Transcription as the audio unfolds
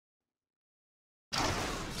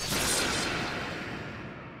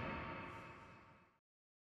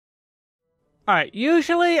Alright,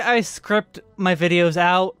 usually I script my videos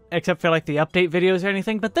out, except for like the update videos or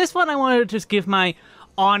anything, but this one I wanted to just give my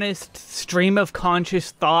honest stream of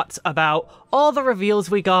conscious thoughts about all the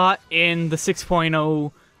reveals we got in the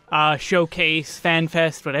 6.0 showcase,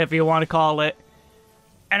 fanfest, whatever you want to call it.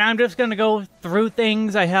 And I'm just gonna go through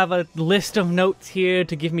things. I have a list of notes here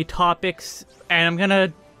to give me topics, and I'm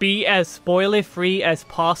gonna be as spoiler-free as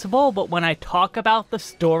possible, but when I talk about the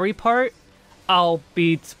story part, I'll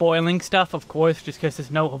be spoiling stuff, of course, just because there's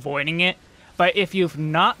no avoiding it. But if you've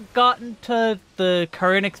not gotten to the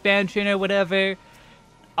current expansion or whatever,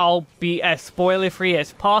 I'll be as spoiler-free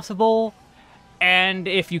as possible. And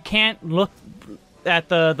if you can't look at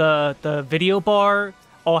the video bar,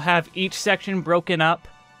 I'll have each section broken up.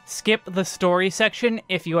 Skip the story section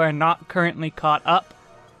if you are not currently caught up.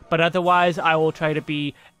 But otherwise, I will try to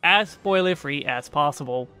be as spoiler-free as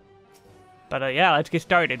possible. But yeah, let's get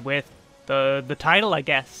started with the title, I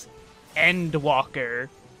guess. Endwalker.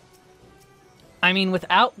 I mean,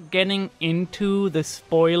 without getting into the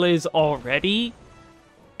spoilers already,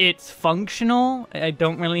 it's functional. I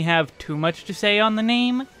don't really have too much to say on the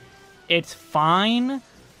name. It's fine.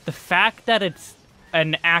 The fact that it's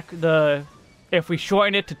if we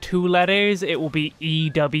shorten it to 2 letters, it will be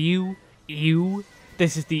EW. EU.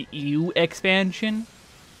 This is the EU expansion.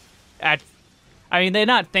 I mean, they're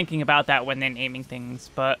not thinking about that when they're naming things,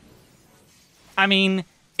 but I mean,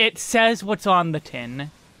 it says what's on the tin.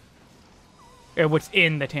 Or what's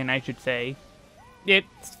in the tin, I should say.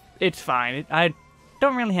 It's fine. I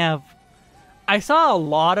don't really have... I saw a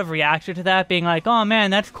lot of reaction to that being like, oh man,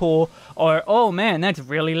 that's cool, or oh man, that's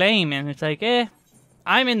really lame, and it's like,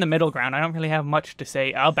 I'm in the middle ground. I don't really have much to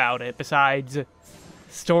say about it besides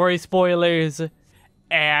story spoilers,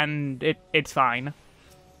 and it's fine.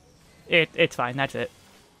 It's fine, that's it.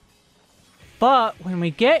 But when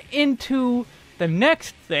we get into the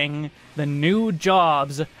next thing, the new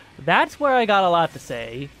jobs, that's where I got a lot to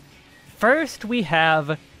say. First, we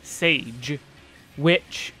have Sage,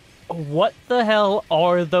 which, what the hell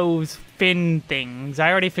are those fin things?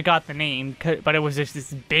 I already forgot the name, but it was just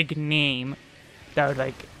this big name that was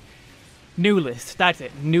like, new lists, that's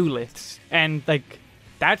it, new lists. And like,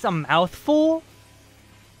 that's a mouthful,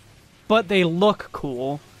 but they look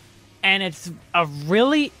cool. And it's a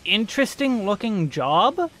really interesting looking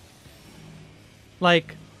job.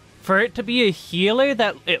 Like, for it to be a healer,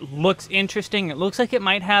 that it looks interesting. It looks like it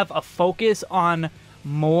might have a focus on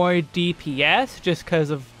more DPS, just because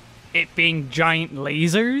of it being giant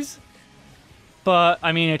lasers. But,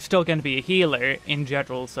 I mean, it's still going to be a healer in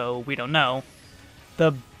general, so we don't know.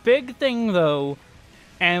 The big thing, though,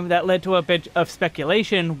 and that led to a bit of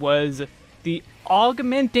speculation, was the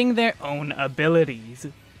augmenting their own abilities.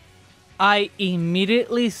 I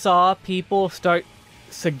immediately saw people start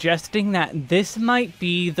suggesting that this might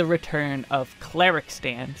be the return of Cleric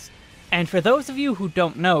Stance. And for those of you who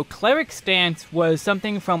don't know, Cleric Stance was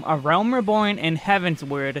something from A Realm Reborn and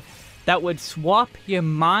Heavensward that would swap your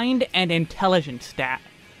mind and intelligence stat.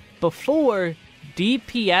 Before,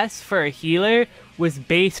 DPS for a healer was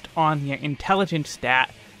based on your intelligence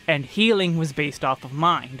stat, and healing was based off of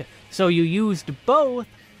mind. So you used both,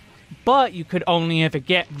 but you could only ever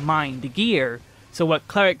get mind gear. So what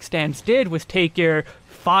Cleric Stance did was take your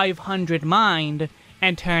 500 mind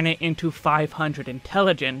and turn it into 500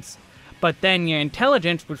 intelligence. But then your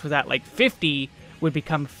intelligence, which was at like 50, would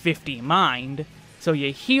become 50 mind. So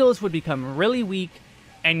your heals would become really weak,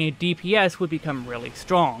 and your DPS would become really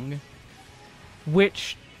strong.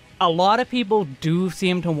 Which a lot of people do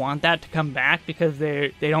seem to want that to come back because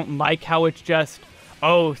they don't like how it's just,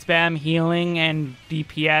 oh, spam healing and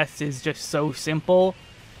DPS is just so simple.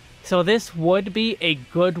 So this would be a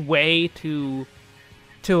good way to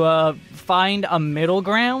find a middle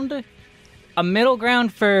ground. A middle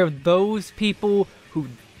ground for those people who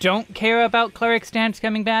don't care about Cleric Stance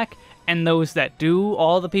coming back, and those that do,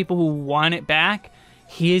 all the people who want it back.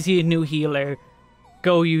 Here's your new healer.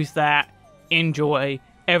 Go use that. Enjoy.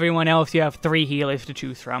 Everyone else, you have 3 healers to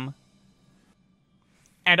choose from.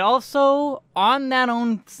 And also, on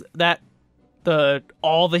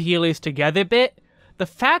all the healers together bit, the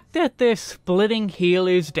fact that they're splitting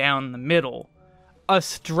healers down the middle.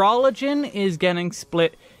 Astrologian is getting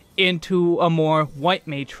split into a more White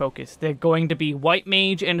Mage focus. They're going to be White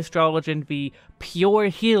Mage and Astrologian be pure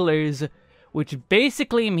healers, which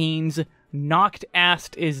basically means Knocked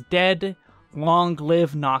Ast is dead, long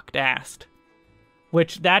live Knocked Ast.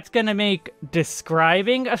 Which that's gonna make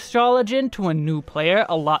describing Astrologian to a new player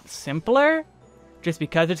a lot simpler, just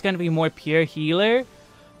because it's gonna be more pure healer.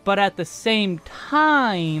 But at the same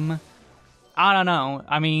time, I don't know,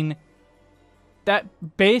 I mean, that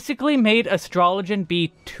basically made Astrologian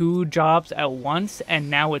be 2 jobs at once, and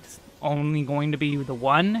now it's only going to be the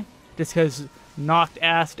one, just because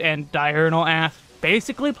Noctast and Diurnal Ast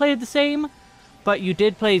basically played the same, but you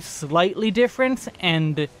did play slightly different,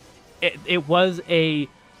 and it was a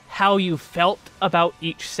how you felt about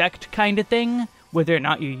each sect kind of thing, whether or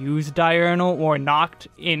not you used Diurnal or Noct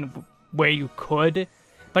in where you could.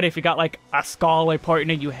 But if you got like a Scholar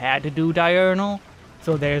partner, you had to do Diurnal.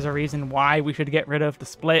 So there's a reason why we should get rid of the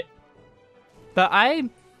split. But I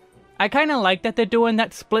kind of like that they're doing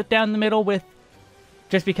that split down the middle with...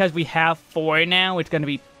 Just because we have 4 now, it's going to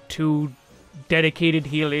be 2 dedicated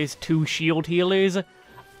healers, 2 shield healers.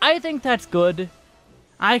 I think that's good.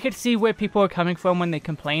 I could see where people are coming from when they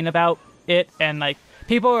complain about it. And like,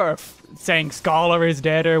 people are saying Scholar is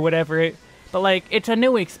dead or whatever. But like, it's a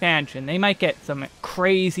new expansion. They might get some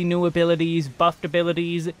crazy new abilities, buffed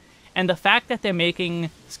abilities. And the fact that they're making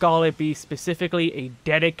Scholar be specifically a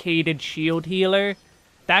dedicated shield healer,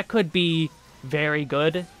 that could be very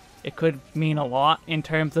good. It could mean a lot in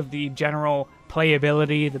terms of the general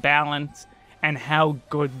playability, the balance, and how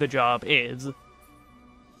good the job is.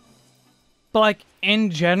 But like,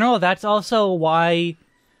 in general, that's also why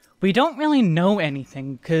we don't really know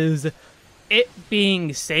anything, because it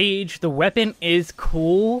being Sage, the weapon is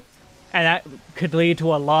cool, and that could lead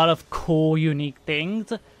to a lot of cool, unique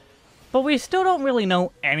things. But we still don't really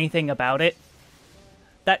know anything about it.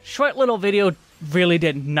 That short little video really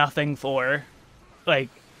did nothing for, like,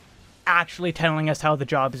 actually telling us how the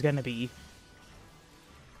job is going to be.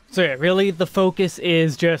 So yeah, really the focus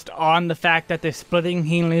is just on the fact that they're splitting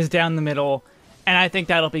healers down the middle, and I think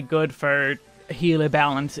that'll be good for healer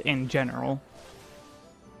balance in general.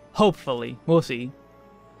 Hopefully, we'll see.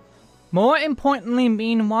 More importantly,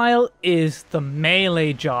 meanwhile, is the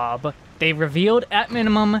melee job. They revealed at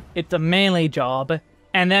minimum it's a melee job,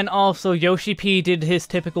 and then also Yoshi P did his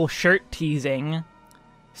typical shirt teasing.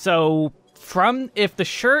 So, if the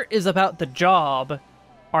shirt is about the job,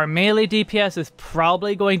 our melee DPS is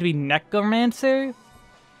probably going to be Necromancer,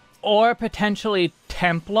 or potentially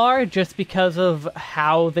Templar, just because of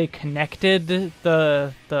how they connected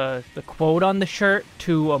the quote on the shirt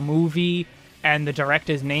to a movie and the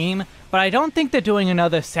director's name. But I don't think they're doing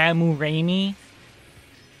another Samu Raimi.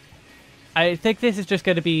 I think this is just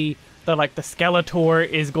going to be the Skeletor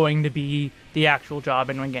is going to be the actual job,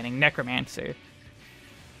 and we're getting Necromancer.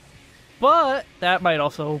 But that might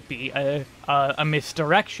also be a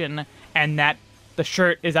misdirection, and that the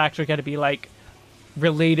shirt is actually going to be like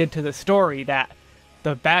related to the story, that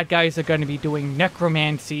the bad guys are going to be doing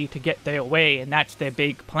necromancy to get their way, and that's their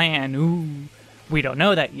big plan. Ooh, we don't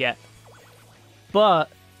know that yet. But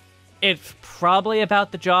it's probably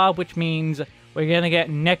about the job, which means we're going to get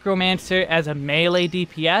Necromancer as a melee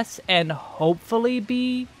DPS and hopefully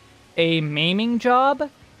be a maiming job.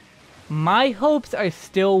 My hopes are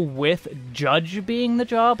still with Judge being the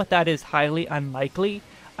job, but that is highly unlikely.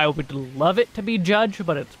 I would love it to be Judge,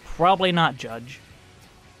 but it's probably not Judge.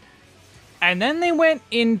 And then they went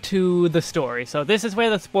into the story. So this is where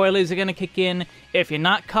the spoilers are going to kick in. If you're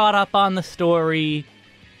not caught up on the story,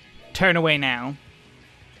 turn away now.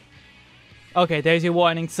 Okay, there's your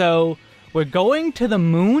warning. So we're going to the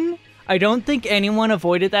moon. I don't think anyone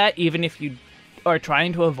avoided that, even if you are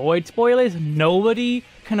trying to avoid spoilers. Nobody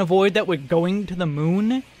can avoid that we're going to the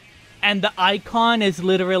moon. And the icon is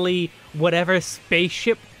literally whatever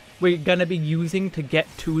spaceship we're going to be using to get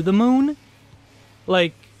to the moon.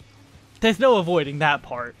 Like, there's no avoiding that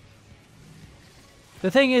part.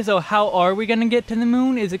 The thing is, though, how are we going to get to the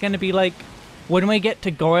moon? Is it going to be like, when we get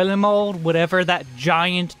to Garlemald, whatever that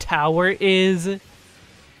giant tower is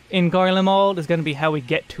in Garlemald is going to be how we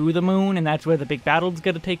get to the moon, and that's where the big battle's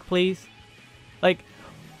going to take place? Like,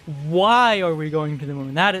 why are we going to the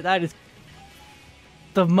moon? That is...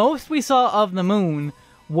 The most we saw of the moon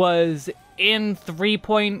was in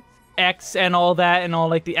 3.x and all that, and all,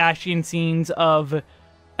 like, the Ashian scenes of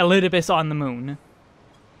Elidibus on the moon.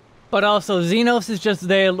 But also, Xenos is just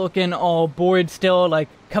there looking all bored still, like,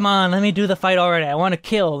 come on, let me do the fight already, I want to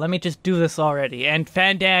kill, let me just do this already. And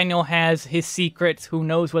Fandaniel has his secrets, who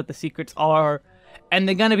knows what the secrets are, and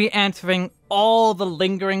they're gonna be answering all the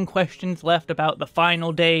lingering questions left about the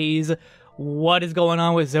final days, what is going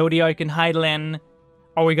on with Zodiark and Hydaelyn.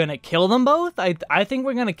 Are we gonna kill them both? I think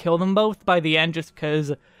we're gonna kill them both by the end, just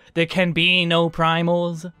because there can be no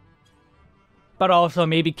primals. But also,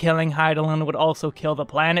 maybe killing Hydaelyn would also kill the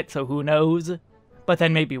planet, so who knows? But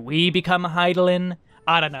then maybe we become Hydaelyn?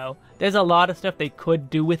 I don't know. There's a lot of stuff they could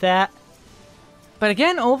do with that. But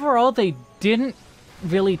again, overall, they didn't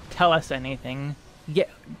really tell us anything. Yeah,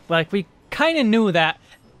 like, we kind of knew that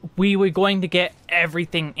we were going to get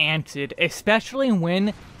everything answered, especially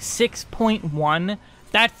when 6.1,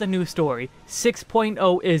 that's the new story.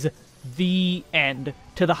 6.0 is the end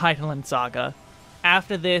to the Hydaelyn saga.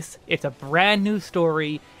 After this, it's a brand new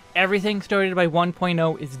story. Everything started by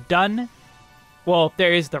 1.0 is done. Well,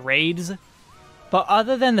 there is the raids. But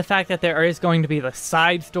other than the fact that there is going to be the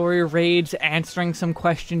side story raids answering some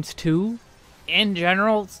questions too, in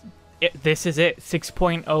general, this is it.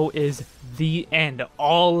 6.0 is the end.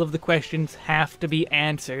 All of the questions have to be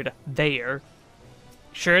answered there.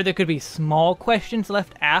 Sure, there could be small questions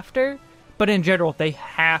left after, but in general, they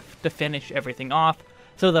have to finish everything off.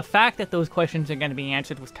 So the fact that those questions are going to be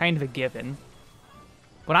answered was kind of a given.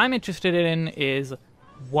 What I'm interested in is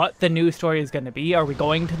what the new story is going to be. Are we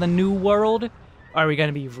going to the new world? Are we going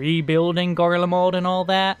to be rebuilding Garlemald and all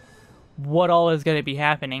that? What all is going to be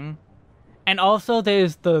happening? And also,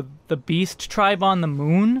 there's the Beast Tribe on the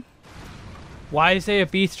moon. Why is there a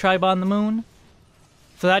Beast Tribe on the moon?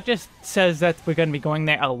 So that just says that we're going to be going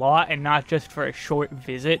there a lot and not just for a short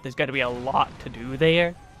visit. There's got to be a lot to do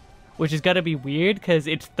there. Which is going to be weird because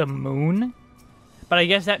it's the moon. But I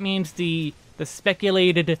guess that means the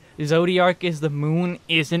speculated Zodiark is the moon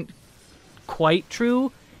isn't quite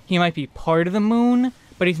true. He might be part of the moon,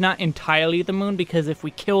 but he's not entirely the moon, because if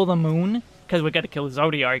we kill the moon, because we got to kill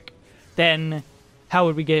Zodiark, then how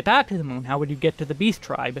would we get back to the moon? How would you get to the Beast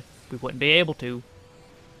Tribe? We wouldn't be able to.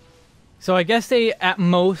 So I guess they at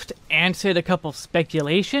most answered a couple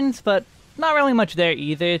speculations, but not really much there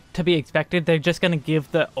either. To be expected, they're just going to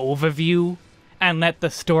give the overview and let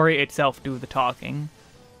the story itself do the talking.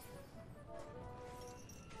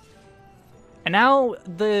 And now,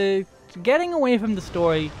 getting away from the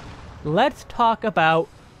story, let's talk about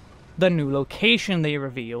the new location they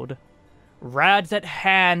revealed. Radzat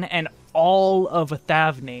Han and all of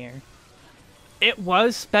Thavnair. It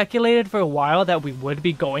was speculated for a while that we would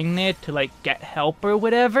be going there to, like, get help or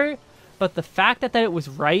whatever, but the fact that it was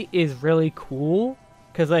right is really cool,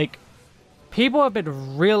 because, like, people have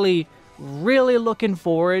been really, really looking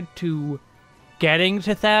forward to getting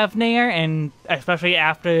to Thavnair, and especially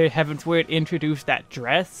after Heavensward introduced that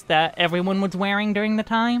dress that everyone was wearing during the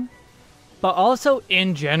time. But also,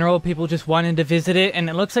 in general, people just wanted to visit it, and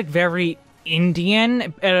it looks like very Indian,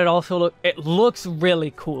 and it also it looks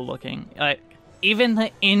really cool looking. Even the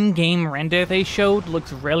in-game render they showed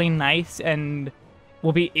looks really nice and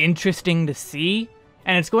will be interesting to see.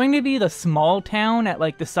 And it's going to be the small town at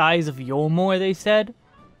like the size of Yolmor, they said.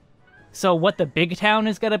 So what the big town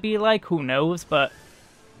is gonna be like, who knows? But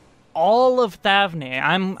all of Thavnair,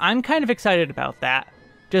 I'm kind of excited about that,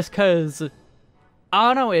 just cause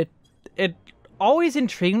I don't know, it always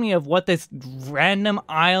intrigued me of what this random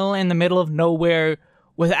isle in the middle of nowhere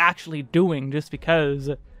was actually doing, just because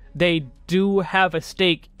they do have a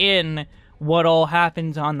stake in what all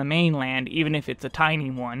happens on the mainland, even if it's a tiny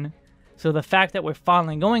one. So the fact that we're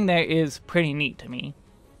finally going there is pretty neat to me.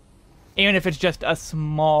 Even if it's just a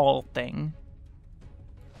small thing.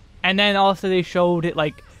 And then also they showed it,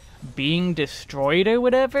 like, being destroyed or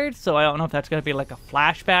whatever, so I don't know if that's gonna be like a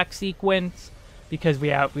flashback sequence, because we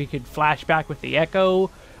could flashback with the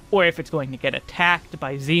Echo, or if it's going to get attacked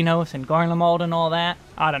by Xenos and Garlemald and all that.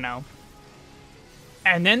 I don't know.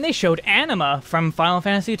 And then they showed Anima from Final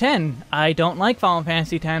Fantasy X. I don't like Final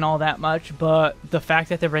Fantasy X all that much, but the fact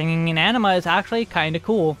that they're bringing in Anima is actually kind of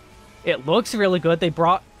cool. It looks really good. They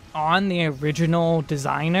brought on the original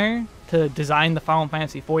designer to design the Final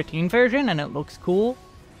Fantasy XIV version, and it looks cool.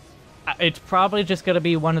 It's probably just going to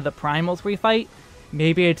be one of the primals we fight.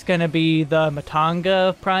 Maybe it's going to be the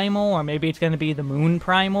Matanga primal, or maybe it's going to be the Moon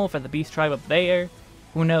primal for the Beast Tribe up there.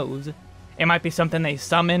 Who knows? It might be something they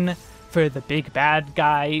summon for the big bad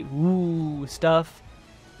guy, stuff.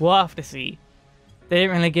 We'll have to see. They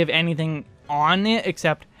didn't really give anything on it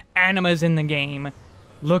except Anima's in the game.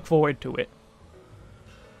 Look forward to it.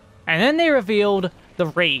 And then they revealed the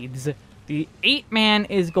raids. The 8-man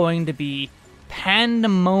is going to be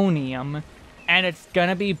Pandemonium, and it's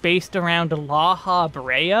gonna be based around La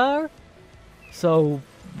Habrea. So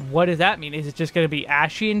what does that mean? Is it just gonna be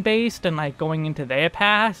Ashian based and like going into their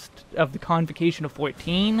past of the Convocation of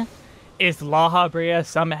 14? Is La Habrea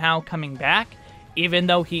somehow coming back, even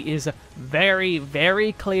though he is very,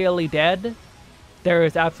 very clearly dead? There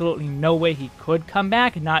is absolutely no way he could come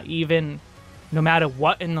back, not even, no matter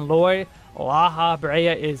what in the lore. La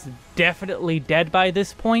Habrea is definitely dead by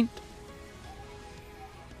this point.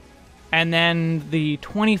 And then the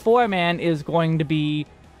 24-man is going to be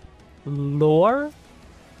lore?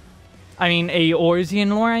 I mean, Eorzean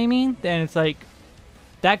lore, I mean? Then it's like,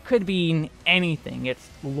 that could be anything. It's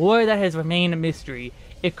lore that has remained a mystery.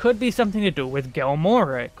 It could be something to do with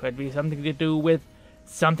Gelmora. It could be something to do with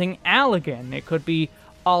something Allegan. It could be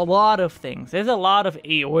a lot of things. There's a lot of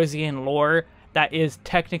Eorzean lore that is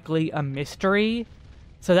technically a mystery,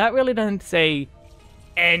 so that really doesn't say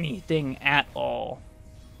anything at all.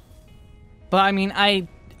 But I mean, I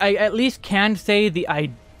at least can say the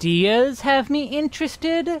ideas have me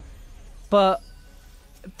interested, but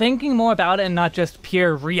thinking more about it and not just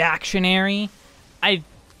pure reactionary, I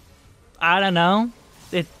don't know.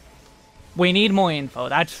 We need more info.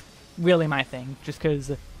 That's really my thing. Just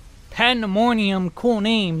because Pandemonium, cool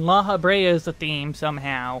name, La Habrea is the theme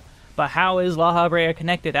somehow. But how is La Habrea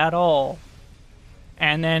connected at all?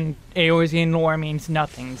 And then Eorzean lore means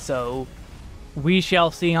nothing, so we shall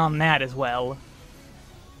see on that as well.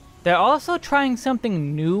 They're also trying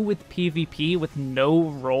something new with PvP with no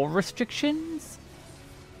role restrictions.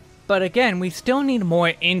 But again, we still need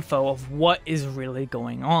more info of what is really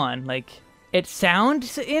going on. Like, it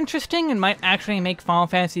sounds interesting and might actually make Final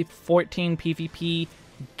Fantasy XIV PvP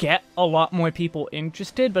get a lot more people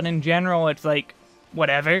interested, but in general, it's like,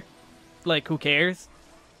 whatever. Like, who cares?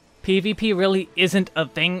 PvP really isn't a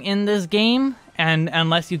thing in this game, and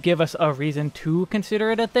unless you give us a reason to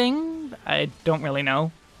consider it a thing, I don't really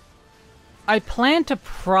know. I plan to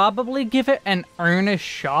probably give it an earnest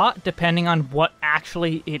shot, depending on what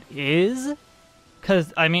actually it is.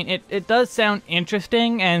 Because, I mean, it does sound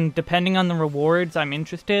interesting, and depending on the rewards, I'm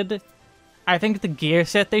interested. I think the gear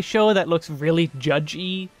set they show that looks really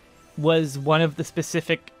judgy was one of the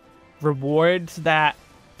specific rewards that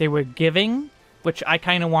they were giving, which I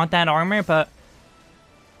kind of want that armor, but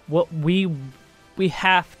what we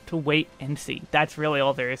have to wait and see. That's really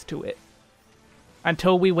all there is to it.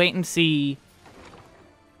 Until we wait and see,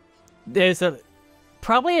 there's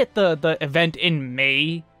probably at the event in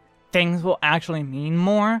May, things will actually mean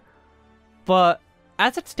more, but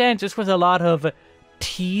as it stands, this was a lot of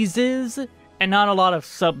teases and not a lot of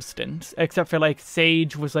substance, except for like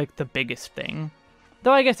Sage was like the biggest thing.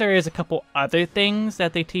 Though I guess there is a couple other things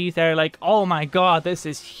that they tease that are like, oh my god, this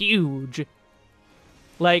is huge.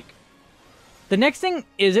 Like, the next thing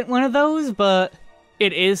isn't one of those, but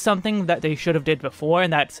it is something that they should have did before,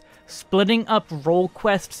 and that's splitting up role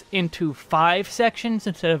quests into 5 sections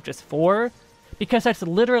instead of just 4. Because that's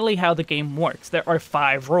literally how the game works. There are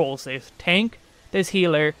 5 roles. There's tank, there's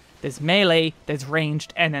healer, there's melee, there's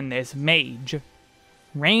ranged, and then there's mage.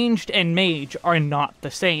 Ranged and mage are not the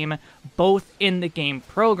same, both in the game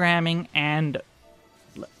programming and,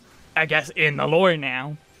 I guess, in the lore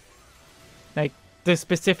now. Like, they're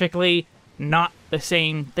specifically not the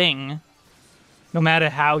same thing, no matter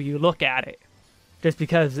how you look at it. Just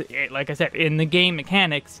because, like I said, in the game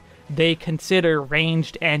mechanics, they consider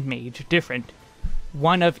ranged and mage different.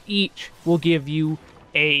 One of each will give you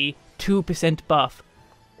a 2% buff.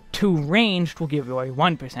 2 ranged will give you a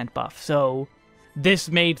 1% buff. So this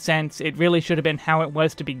made sense. It really should have been how it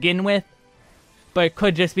was to begin with. But it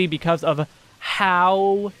could just be because of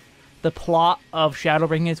how the plot of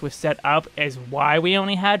Shadowbringers was set up as why we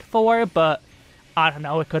only had 4. But I don't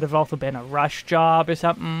know, it could have also been a rush job or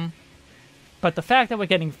something. But the fact that we're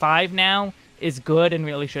getting 5 now is good and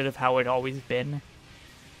really should have how it always been.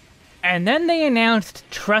 And then they announced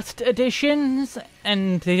Trust Editions,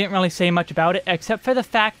 and they didn't really say much about it, except for the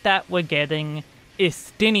fact that we're getting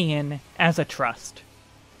Istinian as a trust,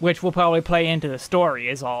 which will probably play into the story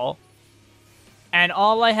is all. And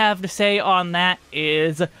all I have to say on that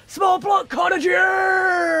is, small block cottages!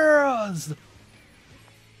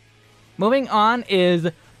 Moving on is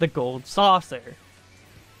the Gold Saucer.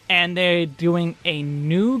 And they're doing a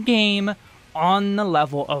new game on the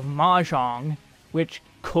level of Mahjong, which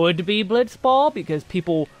could be Blitzball, because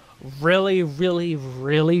people really, really,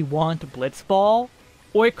 really want Blitzball,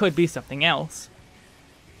 or it could be something else.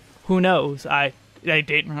 Who knows? I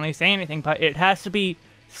didn't really say anything, but it has to be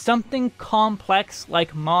something complex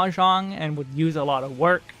like Mahjong and would use a lot of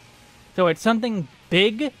work. So it's something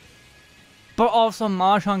big, but also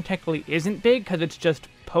Mahjong technically isn't big, because it's just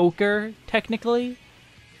poker, technically.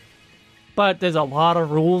 But there's a lot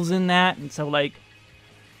of rules in that, and so, like,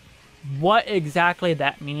 what exactly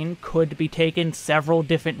that mean could be taken several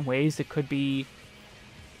different ways. It could be,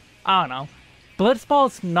 I don't know.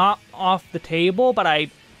 Blitzball's not off the table, but I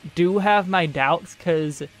do have my doubts,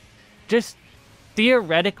 because just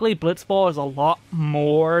theoretically, Blitzball is a lot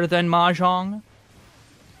more than Mahjong.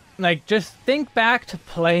 Like, just think back to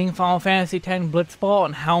playing Final Fantasy X Blitzball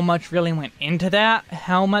and how much really went into that.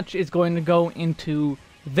 How much is going to go into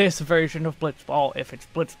this version of Blitzball if it's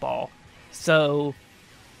Blitzball. So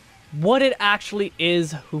what it actually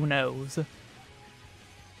is, who knows?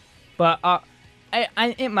 But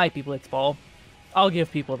it might be Blitzball. I'll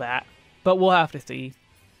give people that, but we'll have to see.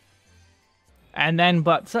 And then,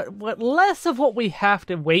 but less of what we have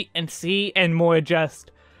to wait and see, and more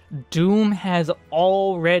just Doom has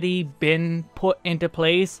already been put into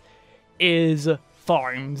place, is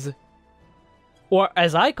farms. Or,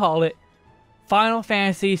 as I call it, Final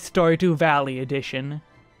Fantasy Stardew Valley Edition.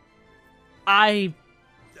 I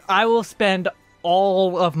will spend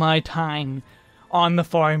all of my time on the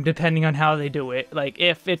farm, depending on how they do it. Like,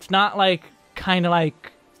 if it's not like, kind of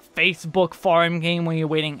like Facebook farm game where you're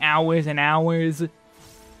waiting hours and hours.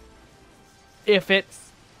 If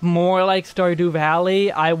it's more like Stardew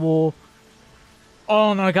Valley, I will...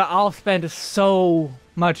 Oh my god, I'll spend so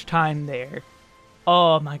much time there.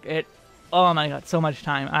 Oh my god, so much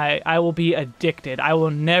time. I will be addicted. I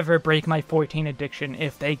will never break my 14 addiction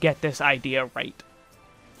if they get this idea right.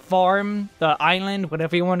 Farm, the island,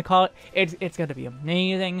 whatever you want to call it, it's gonna be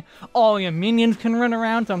amazing. All your minions can run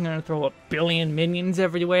around, so I'm gonna throw a billion minions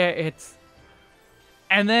everywhere.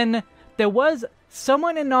 And then there was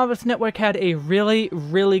someone in Novice Network had a really,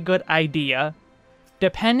 really good idea.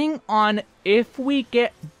 Depending on if we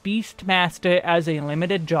get Beastmaster as a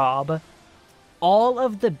limited job, all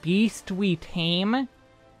of the beasts we tame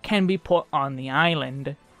can be put on the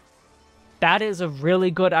island. That is a really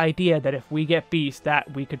good idea, that if we get beasts,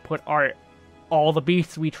 that we could put all the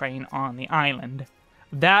beasts we train on the island.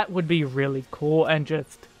 That would be really cool and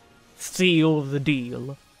just seal the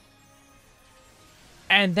deal.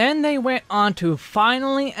 And then they went on to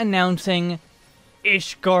finally announcing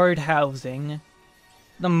Ishgard Housing.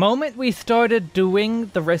 The moment we started doing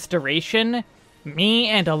the restoration, me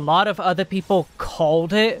and a lot of other people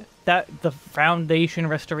called it, that the Foundation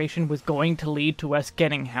restoration was going to lead to us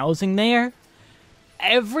getting housing there.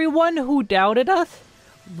 Everyone who doubted us,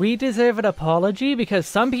 we deserve an apology, because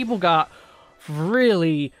some people got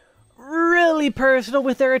really, really personal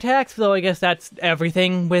with their attacks, though I guess that's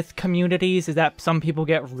everything with communities, is that some people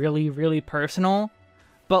get really, really personal.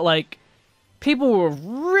 But, like, people were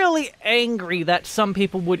really angry that some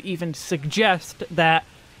people would even suggest that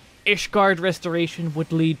Ishgard restoration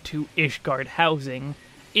would lead to Ishgard Housing,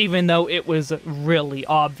 even though it was really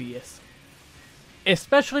obvious.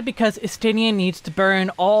 Especially because Istinian needs to burn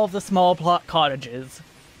all the small plot cottages.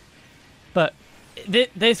 But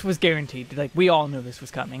this was guaranteed. Like, we all knew this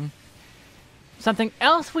was coming. Something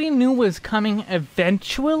else we knew was coming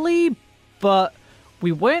eventually, but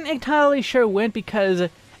we weren't entirely sure when, because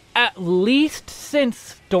at least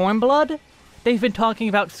since Stormblood, they've been talking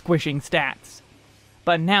about squishing stats.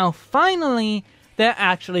 But now, finally, they're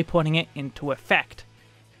actually putting it into effect.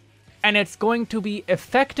 And it's going to be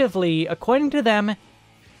effectively, according to them,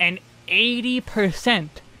 an 80%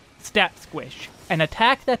 stat squish. An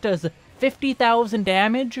attack that does 50,000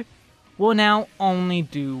 damage will now only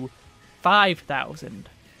do 5,000.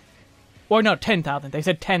 Or no, 10,000. They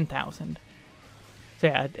said 10,000. So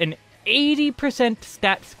yeah, an 80%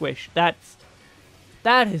 stat squish. That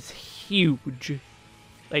is huge.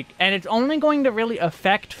 Like, and it's only going to really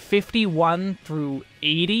affect 51 through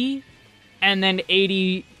 80, and then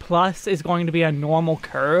 80 plus is going to be a normal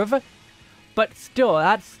curve. But still,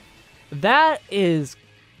 that is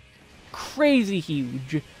crazy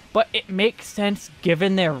huge. But it makes sense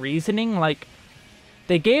given their reasoning. Like,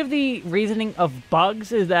 they gave the reasoning of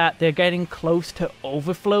bugs is that they're getting close to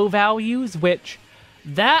overflow values, which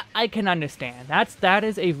that I can understand. That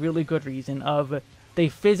is a really good reason of they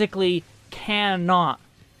physically cannot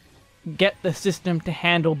get the system to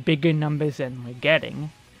handle bigger numbers than we're getting.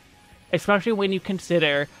 Especially when you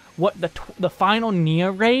consider what the final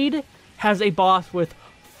Nier raid has a boss with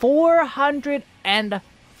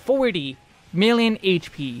 440 million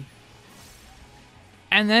HP.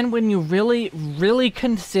 And then when you really, really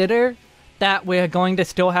consider that we're going to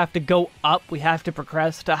still have to go up, we have to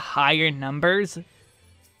progress to higher numbers,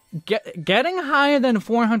 getting higher than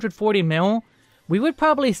 440 mil, we would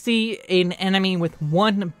probably see an enemy with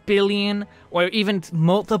 1 billion, or even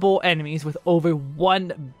multiple enemies with over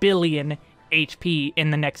 1 billion HP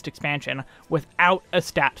in the next expansion without a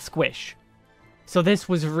stat squish. So this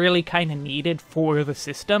was really kind of needed for the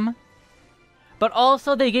system. But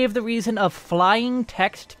also they gave the reason of flying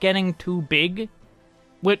text getting too big,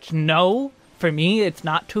 which no, for me it's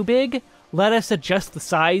not too big. Let us adjust the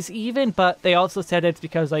size even, but they also said it's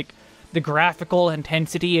because, like, the graphical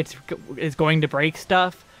intensity is going to break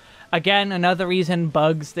stuff. Again, another reason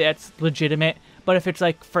bugs, that's legitimate. But if it's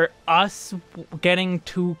like for us getting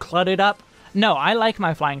too cluttered up, no, I like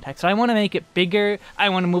my flying text. I want to make it bigger. I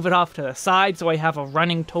want to move it off to the side so I have a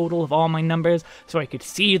running total of all my numbers so I could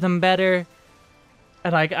see them better.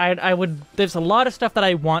 And like I would, there's a lot of stuff that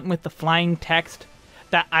I want with the flying text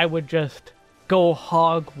that I would just go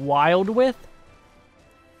hog wild with.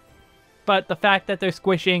 But the fact that they're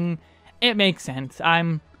squishing it makes sense.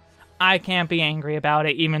 I can't be angry about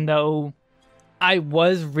it, even though I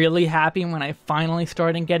was really happy when I finally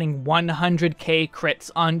started getting 100k crits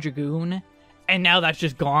on Dragoon, and now that's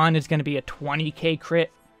just gone. It's going to be a 20k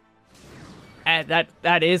crit. And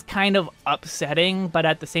that is kind of upsetting, but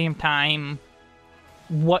at the same time,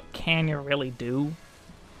 what can you really do?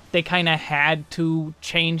 They kind of had to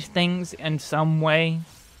change things in some way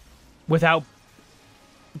without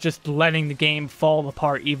just letting the game fall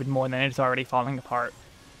apart even more than it's already falling apart.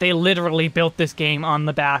 They literally built this game on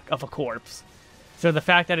the back of a corpse. So the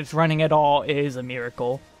fact that it's running at all is a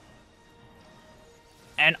miracle.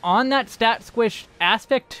 And on that Stat Squish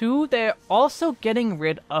aspect too, they're also getting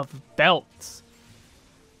rid of belts.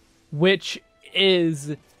 Which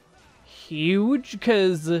is huge,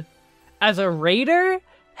 because as a raider,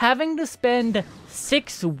 having to spend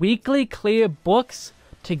 6 weekly clear books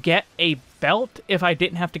to get a belt if I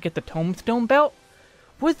didn't have to get the Tombstone belt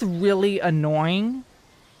was really annoying.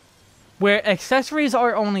 Where accessories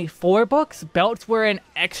are only 4 books, belts were an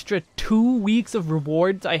extra 2 weeks of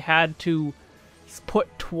rewards I had to put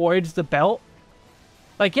towards the belt.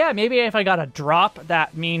 Like, yeah, maybe if I got a drop,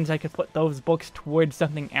 that means I could put those books towards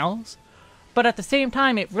something else. But at the same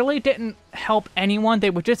time, it really didn't help anyone.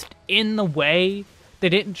 They were just in the way. They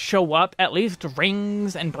didn't show up. At least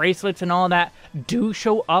rings and bracelets and all that do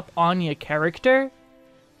show up on your character.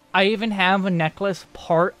 I even have a necklace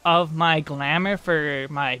part of my glamour for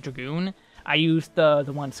my Dragoon. I used the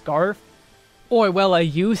one scarf. Or, well, I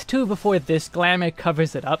used to before this glamour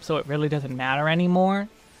covers it up, so it really doesn't matter anymore.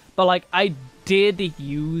 But, like, I did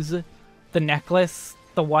use the necklace,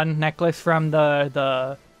 the one necklace from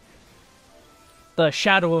the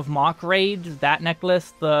Shadow of Mock raid, that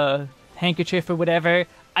necklace, the handkerchief or whatever.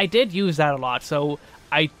 I did use that a lot, so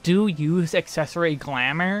I do use accessory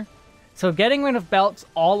glamour. So getting rid of belts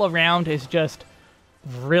all around is just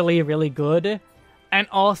really, really good. And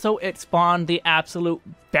also it spawned the absolute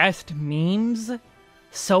best memes.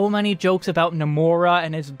 So many jokes about Nomura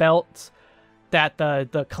and his belts. That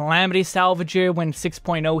the Calamity Salvager, when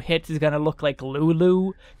 6.0 hits, is gonna look like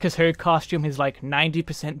Lulu, because her costume is like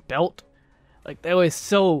 90% belt. Like, there was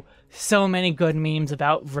so many good memes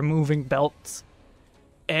about removing belts.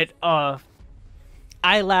 I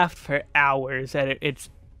laughed for hours at it.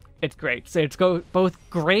 It's great. So it's both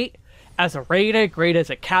great as a raider, great as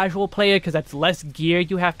a casual player, because that's less gear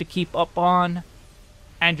you have to keep up on,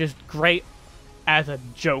 and just great as a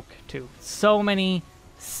joke, too. So many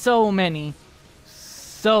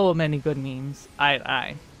good memes.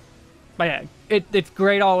 But yeah, it's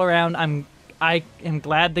great all around. I am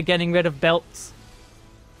glad they're getting rid of belts.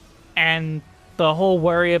 And the whole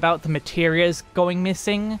worry about the materias going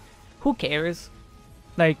missing, who cares?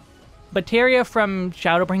 Like, materia from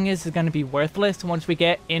Shadowbringers is going to be worthless once we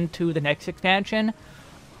get into the next expansion,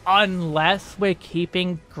 unless we're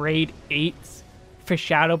keeping grade 8s for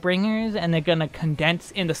Shadowbringers, and they're going to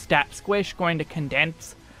condense in the Stat Squish, going to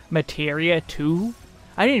condense materia too.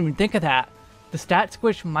 I didn't even think of that. The Stat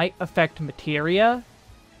Squish might affect materia,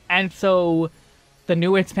 and so the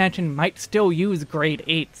new expansion might still use grade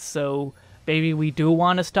 8s, so maybe we do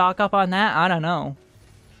want to stock up on that? I don't know.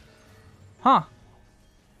 Huh.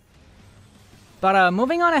 But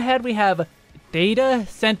moving on ahead, we have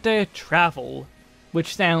Datacenter Travel,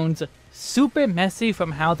 which sounds super messy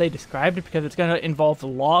from how they described it, because it's going to involve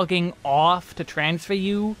logging off to transfer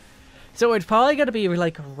you. So it's probably going to be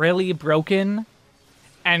like really broken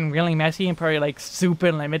and really messy and probably like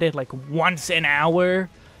super limited, like once an hour,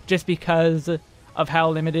 just because of how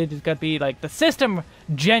limited it's going to be. Like, the system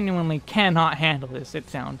genuinely cannot handle this, it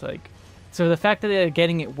sounds like. So the fact that they're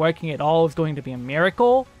getting it working at all is going to be a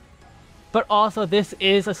miracle. But also, this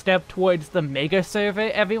is a step towards the mega server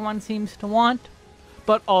everyone seems to want.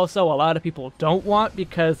 But also, a lot of people don't want,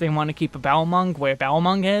 because they want to keep a Balmung where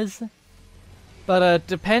Balmung is. But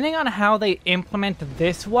depending on how they implement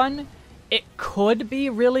this one, it could be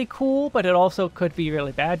really cool, but it also could be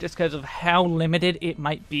really bad, just because of how limited it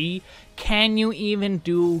might be. Can you even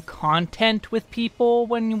do content with people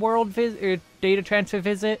when you world visit or data transfer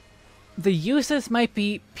visit? The uses might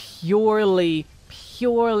be purely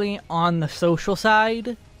on the social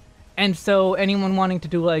side, and so anyone wanting to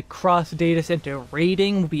do like cross data center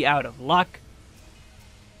raiding will be out of luck.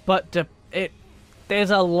 But there's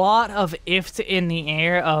a lot of ifs in the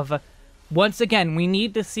air of, once again, we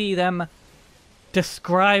need to see them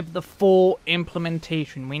describe the full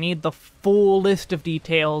implementation. We need the full list of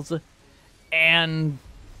details, and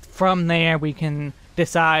from there we can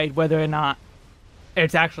decide whether or not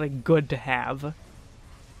it's actually good to have.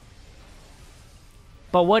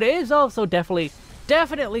 But what is also definitely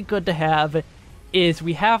good to have is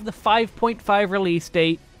we have the 5.5 release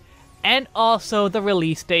date, and also the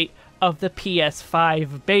release date of the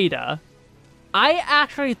PS5 beta. I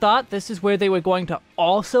actually thought this is where they were going to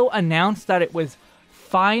also announce that it was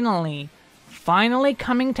finally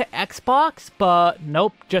coming to Xbox, but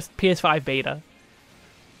nope, just PS5 beta.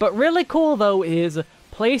 But really cool though is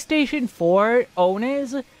PlayStation 4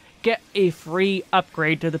 owners get a free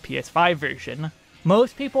upgrade to the PS5 version.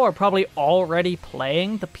 Most people are probably already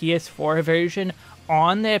playing the PS4 version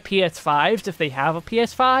on their PS5s if they have a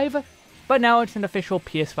PS5, but now it's an official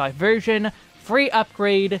PS5 version, free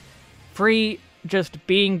upgrade, free just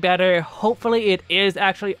being better. Hopefully it is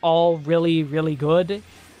actually all really, really good.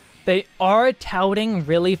 They are touting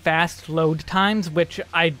really fast load times, which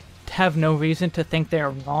I have no reason to think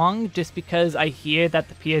they're wrong, just because I hear that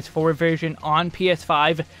the PS4 version on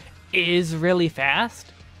PS5 is really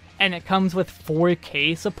fast, and it comes with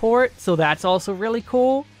 4K support, so that's also really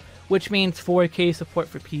cool, which means 4K support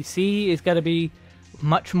for PC is going to be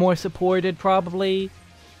much more supported probably.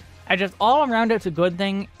 And just all around it's a good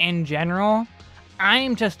thing in general.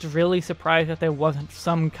 I'm just really surprised that there wasn't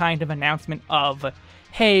some kind of announcement of,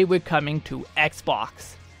 hey, we're coming to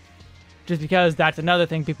Xbox. Just because that's another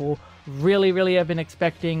thing people really, really have been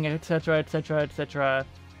expecting, etc, etc, etc.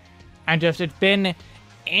 And just, it's been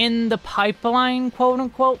in the pipeline,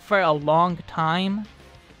 quote-unquote, for a long time.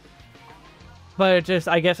 But it just,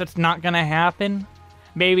 I guess it's not gonna happen.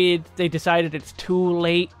 Maybe they decided it's too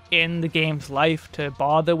late in the game's life to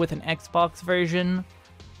bother with an Xbox version.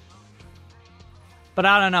 But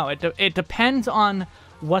I don't know, it depends on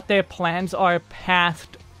what their plans are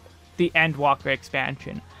past the Endwalker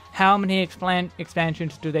expansion. How many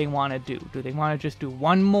expansions do they want to do? Do they want to just do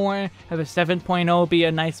one more? Have a 7.0 be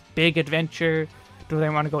a nice big adventure? Do they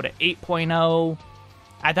want to go to 8.0?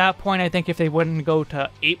 At that point, I think if they wouldn't go to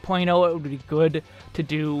 8.0, it would be good to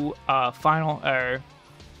do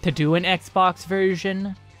to do an Xbox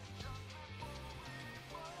version.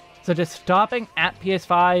 So just stopping at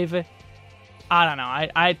PS5, I don't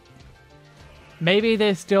know. Maybe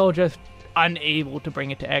they're still just unable to bring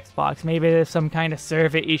it to Xbox. Maybe there's some kind of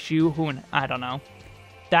server issue. I don't know.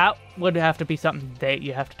 That would have to be something that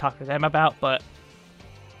you have to talk to them about, but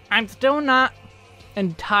I'm still not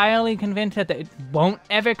entirely convinced that it won't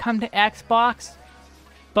ever come to Xbox,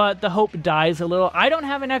 but the hope dies a little. I don't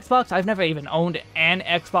have an Xbox. I've never even owned an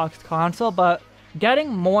Xbox console, but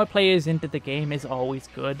getting more players into the game is always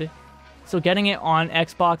good. So getting it on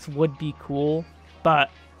Xbox would be cool, but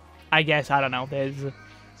I guess, I don't know,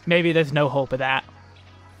 maybe there's no hope of that.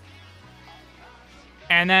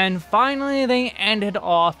 And then finally they ended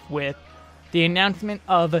off with the announcement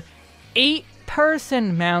of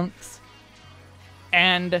 8-person mounts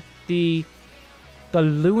and the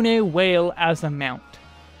Lunar Whale as a mount.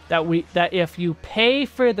 That if you pay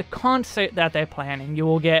for the concert that they're planning, you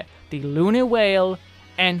will get the Lunar Whale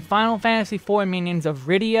and Final Fantasy IV minions of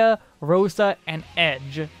Rydia, Rosa, and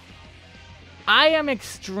Edge. I am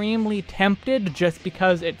extremely tempted just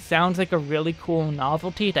because it sounds like a really cool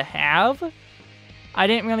novelty to have. I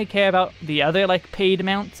didn't really care about the other paid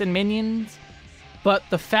mounts and minions, but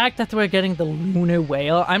the fact that we're getting the Lunar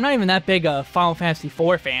Whale, I'm not even that big a Final Fantasy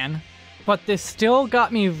IV fan, but this still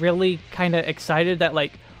got me really kind of excited that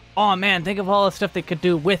oh man, think of all the stuff they could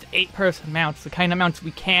do with 8-person mounts, the kind of mounts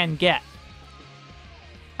we can get.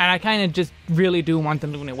 And I kind of just really do want the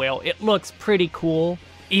Lunar Whale. It looks pretty cool,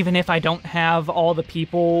 even if I don't have all the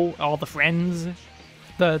people, all the friends,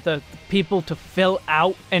 the people to fill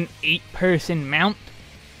out an 8-person mount.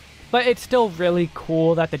 But it's still really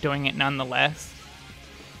cool that they're doing it nonetheless.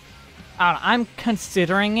 I don't know, I'm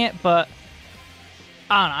considering it, but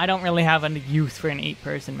I don't know, I don't really have a use for an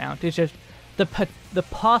 8-person mount. It's just the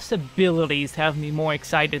possibilities have me more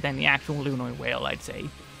excited than the actual Lunar Whale, I'd say.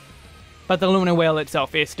 But the Lunar Whale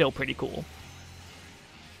itself is still pretty cool.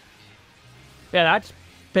 Yeah, that's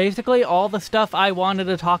basically all the stuff I wanted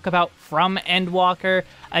to talk about from Endwalker.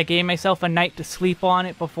 I gave myself a night to sleep on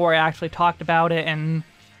it before I actually talked about it, and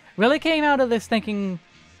really came out of this thinking,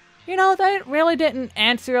 you know, that really didn't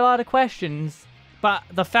answer a lot of questions. But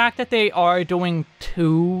the fact that they are doing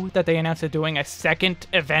that they announced they're doing a second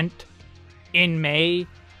event in May,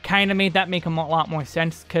 kind of made that make a lot more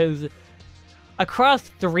sense, because across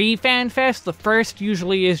 3 FanFests, the first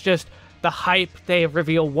usually is just the hype. They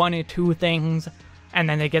reveal 1 or 2 things, and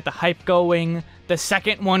then they get the hype going. The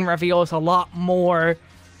second one reveals a lot more,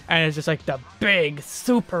 and it's just the big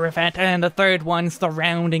super event. And the third one's the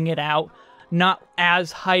rounding it out. Not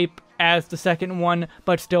as hype as the second one,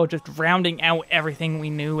 but still just rounding out everything we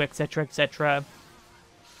knew, etc, etc.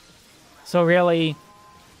 So really,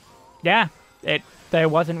 yeah, there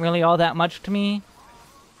wasn't really all that much to me.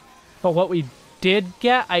 But what we did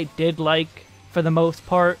get, I did like for the most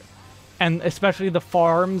part. And especially the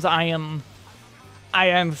farms, I am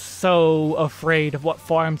so afraid of what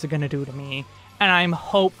farms are going to do to me. And I'm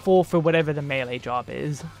hopeful for whatever the melee job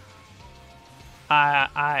is.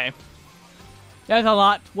 There's a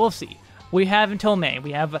lot. We'll see. We have until May.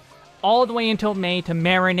 We have all the way until May to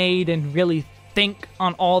marinate and really think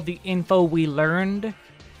on all the info we learned.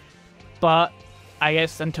 But I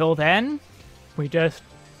guess until then, we just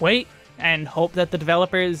wait and hope that the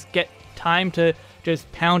developers get time to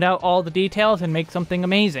just pound out all the details and make something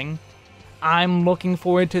amazing. I'm looking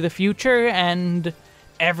forward to the future and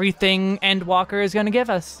everything Endwalker is going to give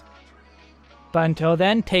us. But until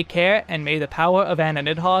then, take care, and may the power of an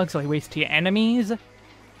Nidhogg lay waste to your enemies.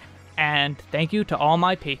 And thank you to all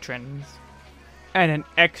my patrons. And an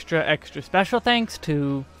extra special thanks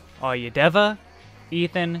to Deva,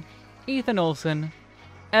 Ethan Olson,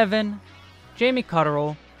 Evan, Jamie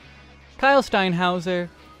Cotterill, Kyle Steinhauser,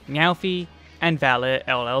 Meowfie, and Valet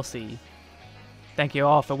LLC. Thank you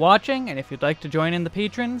all for watching, and if you'd like to join in the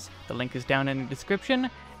patrons, the link is down in the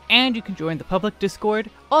description, and you can join the public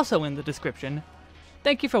Discord, also in the description.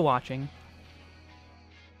 Thank you for watching.